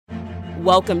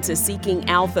Welcome to Seeking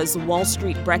Alpha's Wall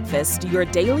Street Breakfast, your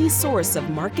daily source of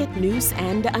market news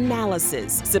and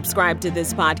analysis. Subscribe to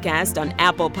this podcast on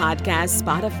Apple Podcasts,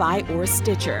 Spotify, or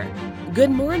Stitcher.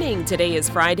 Good morning. Today is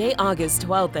Friday, August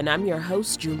 12th, and I'm your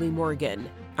host, Julie Morgan.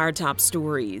 Our top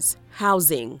stories: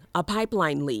 housing, a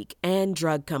pipeline leak, and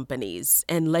drug companies.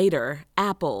 And later,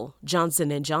 Apple,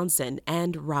 Johnson & Johnson,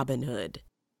 and Robinhood.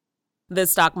 The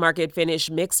stock market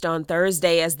finished mixed on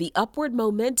Thursday as the upward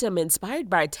momentum inspired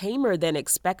by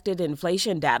tamer-than-expected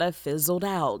inflation data fizzled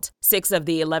out. 6 of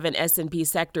the 11 S&P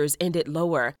sectors ended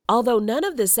lower, although none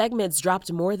of the segments dropped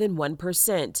more than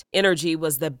 1%. Energy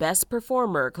was the best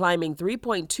performer, climbing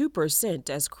 3.2%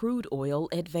 as crude oil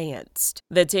advanced.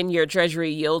 The 10-year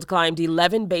Treasury yield climbed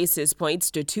 11 basis points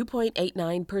to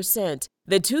 2.89%.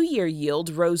 The 2-year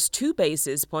yield rose 2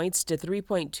 basis points to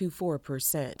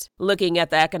 3.24%. Looking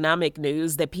at the economic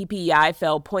news, the PPI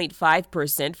fell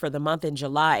 0.5% for the month in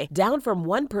July, down from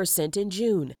 1% in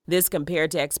June. This compared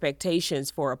to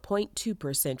expectations for a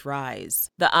 0.2%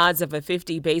 rise. The odds of a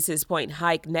 50 basis point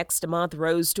hike next month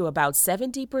rose to about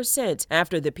 70%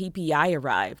 after the PPI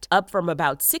arrived, up from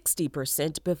about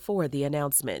 60% before the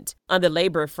announcement. On the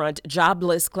labor front,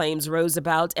 jobless claims rose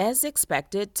about as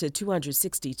expected to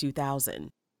 262,000.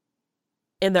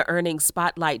 In the earnings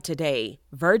spotlight today,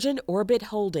 Virgin Orbit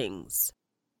Holdings.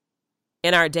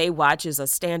 In our day watch is a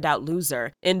standout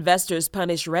loser. Investors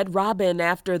punished Red Robin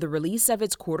after the release of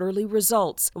its quarterly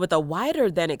results. With a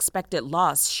wider-than-expected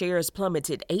loss, shares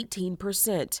plummeted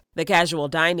 18%. The casual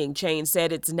dining chain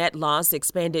said its net loss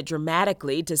expanded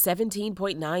dramatically to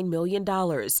 $17.9 million,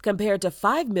 compared to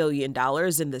 $5 million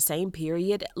in the same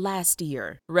period last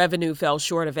year. Revenue fell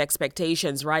short of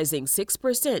expectations, rising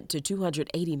 6% to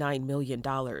 $289 million.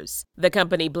 The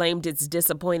company blamed its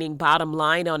disappointing bottom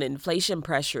line on inflation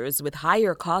pressures with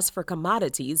higher costs for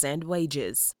commodities and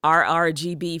wages.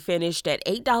 RRGB finished at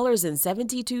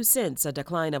 $8.72, a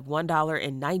decline of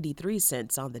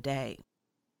 $1.93 on the day.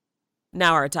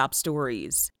 Now our top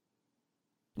stories.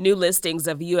 New listings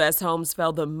of U.S. homes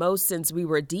fell the most since we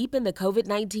were deep in the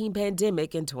COVID-19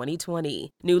 pandemic in 2020.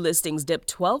 New listings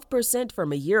dipped 12%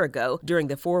 from a year ago during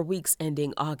the 4 weeks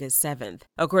ending August 7th.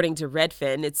 According to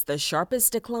Redfin, it's the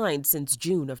sharpest decline since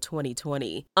June of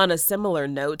 2020. On a similar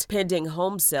note, pending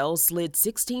home sales slid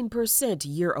 16%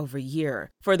 year over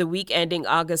year. For the week ending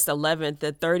August 11th,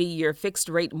 the 30-year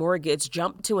fixed-rate mortgage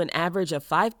jumped to an average of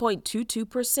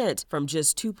 5.22% from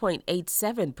just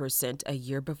 2.87% a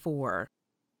year before.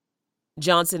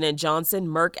 Johnson & Johnson,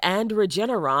 Merck, and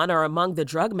Regeneron are among the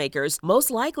drug makers most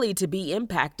likely to be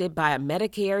impacted by a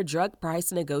Medicare drug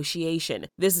price negotiation.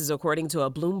 This is according to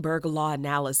a Bloomberg Law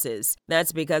analysis.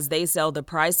 That's because they sell the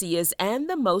priciest and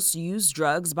the most used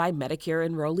drugs by Medicare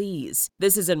enrollees.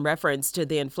 This is in reference to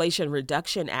the Inflation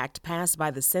Reduction Act passed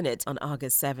by the Senate on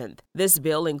August 7th. This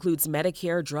bill includes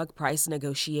Medicare drug price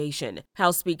negotiation.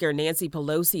 House Speaker Nancy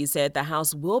Pelosi said the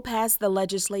House will pass the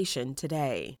legislation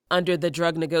today. Under the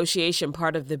drug negotiation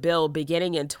part of the bill,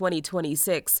 beginning in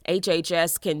 2026,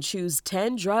 HHS can choose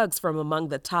 10 drugs from among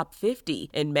the top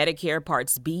 50 in Medicare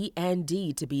Parts B and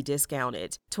D to be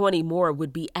discounted. 20 more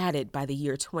would be added by the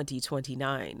year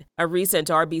 2029. A recent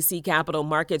RBC Capital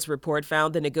Markets report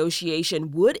found the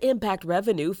negotiation would impact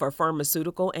revenue for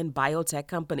pharmaceutical and biotech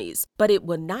companies, but it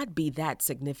would not be that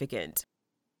significant.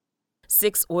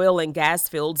 6 oil and gas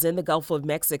fields in the Gulf of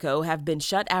Mexico have been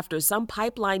shut after some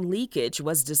pipeline leakage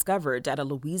was discovered at a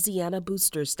Louisiana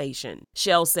booster station.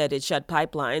 Shell said it shut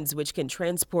pipelines which can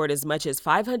transport as much as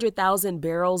 500,000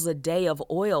 barrels a day of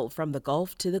oil from the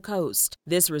Gulf to the coast.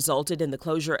 This resulted in the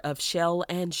closure of Shell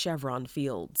and Chevron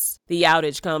fields. The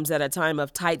outage comes at a time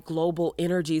of tight global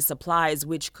energy supplies,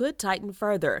 which could tighten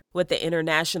further, with the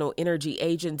International Energy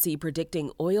Agency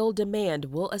predicting oil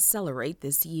demand will accelerate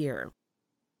this year.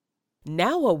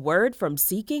 Now a word from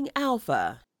Seeking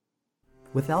Alpha.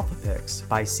 With Alpha Picks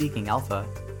by Seeking Alpha,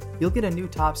 you'll get a new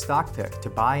top stock pick to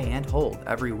buy and hold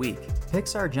every week.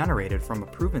 Picks are generated from a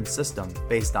proven system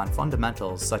based on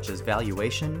fundamentals such as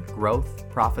valuation, growth,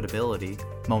 profitability,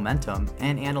 momentum,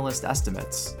 and analyst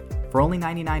estimates. For only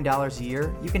 $99 a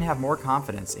year, you can have more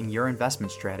confidence in your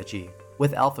investment strategy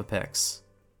with Alpha Picks.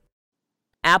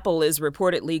 Apple is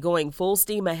reportedly going full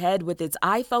steam ahead with its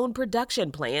iPhone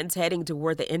production plans heading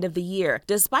toward the end of the year,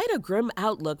 despite a grim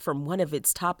outlook from one of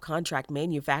its top contract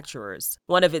manufacturers.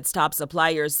 One of its top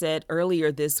suppliers said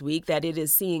earlier this week that it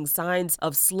is seeing signs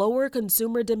of slower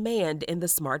consumer demand in the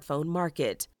smartphone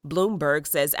market. Bloomberg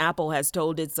says Apple has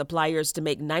told its suppliers to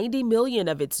make 90 million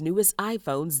of its newest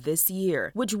iPhones this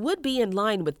year, which would be in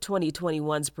line with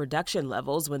 2021's production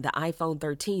levels when the iPhone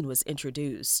 13 was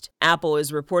introduced. Apple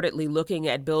is reportedly looking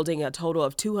at building a total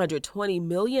of 220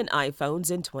 million iPhones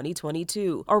in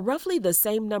 2022, or roughly the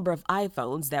same number of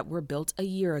iPhones that were built a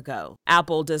year ago.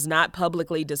 Apple does not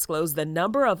publicly disclose the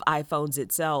number of iPhones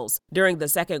it sells. During the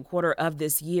second quarter of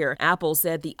this year, Apple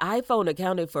said the iPhone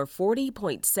accounted for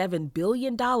 $40.7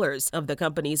 billion of the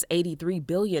company's $83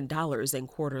 billion in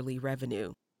quarterly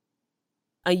revenue.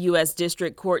 A U.S.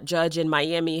 District Court judge in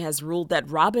Miami has ruled that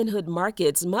Robinhood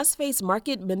Markets must face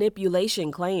market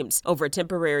manipulation claims over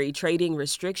temporary trading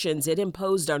restrictions it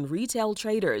imposed on retail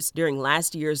traders during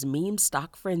last year's meme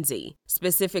stock frenzy.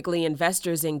 Specifically,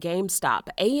 investors in GameStop,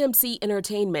 AMC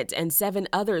Entertainment, and 7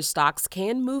 other stocks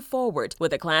can move forward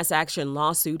with a class action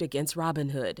lawsuit against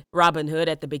Robinhood. Robinhood,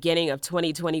 at the beginning of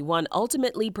 2021,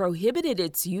 ultimately prohibited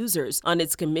its users on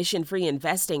its commission-free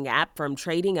investing app from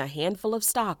trading a handful of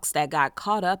stocks that got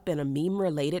caught up in a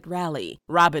meme-related rally.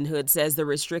 Robinhood says the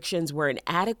restrictions were an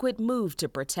adequate move to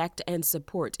protect and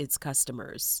support its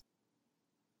customers.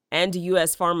 And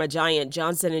U.S. pharma giant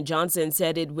Johnson & Johnson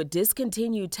said it would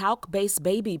discontinue talc-based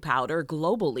baby powder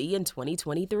globally in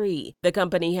 2023. The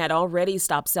company had already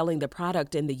stopped selling the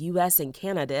product in the U.S. and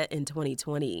Canada in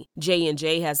 2020.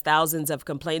 J&J has thousands of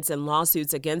complaints and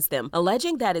lawsuits against them,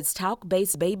 alleging that its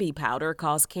talc-based baby powder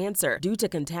caused cancer due to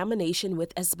contamination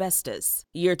with asbestos.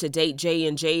 Year-to-date,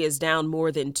 J&J is down more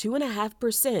than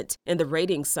 2.5%. In the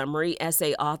rating summary,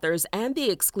 essay authors and the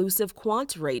exclusive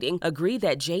quant rating agree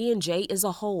that J&J is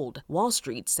a hold. Wall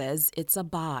Street says it's a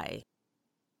buy.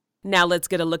 Now let's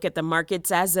get a look at the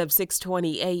markets as of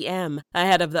 6:20 a.m.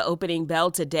 Ahead of the opening bell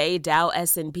today, Dow,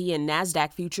 S&P, and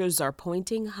NASDAQ futures are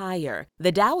pointing higher.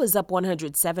 The Dow is up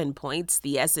 107 points,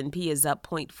 the S&P is up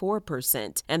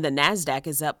 0.4%, and the NASDAQ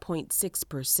is up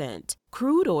 0.6%.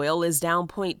 Crude oil is down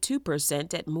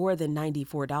 0.2% at more than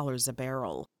 $94 a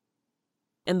barrel.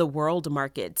 In the world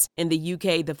markets, in the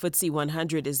UK, the FTSE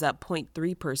 100 is up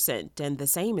 0.3%, and the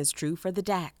same is true for the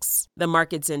DAX. The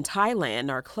markets in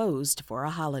Thailand are closed for a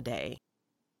holiday.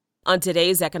 On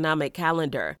today's economic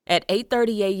calendar, at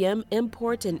 8:30 a.m.,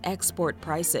 import and export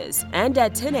prices, and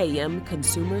at 10 a.m.,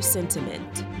 consumer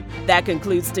sentiment. That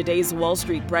concludes today's Wall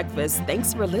Street Breakfast.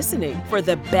 Thanks for listening. For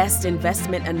the best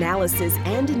investment analysis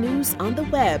and news on the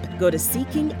web, go to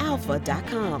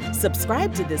seekingalpha.com.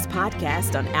 Subscribe to this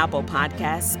podcast on Apple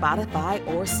Podcasts, Spotify,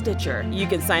 or Stitcher. You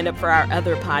can sign up for our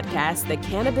other podcasts, the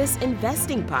Cannabis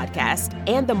Investing Podcast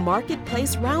and the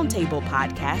Marketplace Roundtable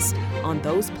Podcast, on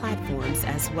those platforms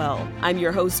as well. I'm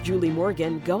your host, Julie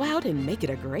Morgan. Go out and make it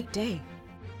a great day.